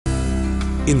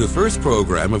In the first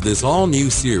program of this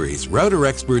all-new series, router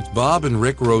experts Bob and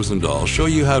Rick Rosendahl show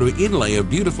you how to inlay a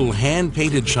beautiful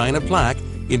hand-painted china plaque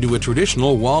into a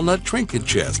traditional walnut trinket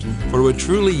chest for a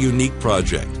truly unique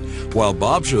project. While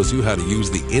Bob shows you how to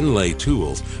use the inlay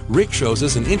tools, Rick shows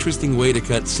us an interesting way to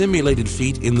cut simulated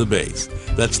feet in the base.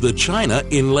 That's the China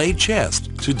Inlay Chest,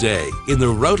 today in the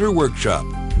Router Workshop.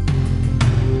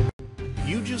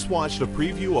 You just watched a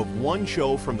preview of one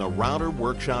show from the Router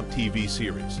Workshop TV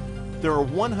series. There are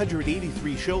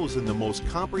 183 shows in the most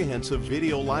comprehensive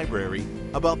video library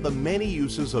about the many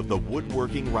uses of the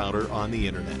woodworking router on the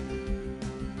internet.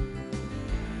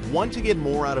 Want to get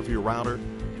more out of your router?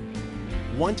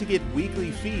 Want to get weekly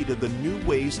feed of the new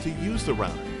ways to use the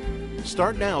router?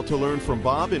 Start now to learn from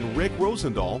Bob and Rick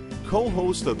Rosendahl,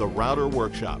 co-hosts of the Router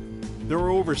Workshop. There are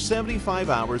over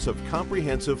 75 hours of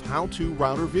comprehensive how-to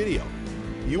router video.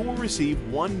 You will receive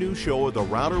one new show of the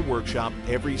Router Workshop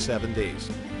every 7 days.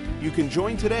 You can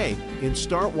join today and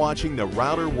start watching the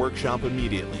Router Workshop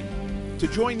immediately. To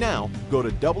join now, go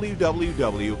to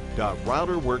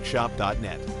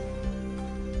www.routerworkshop.net.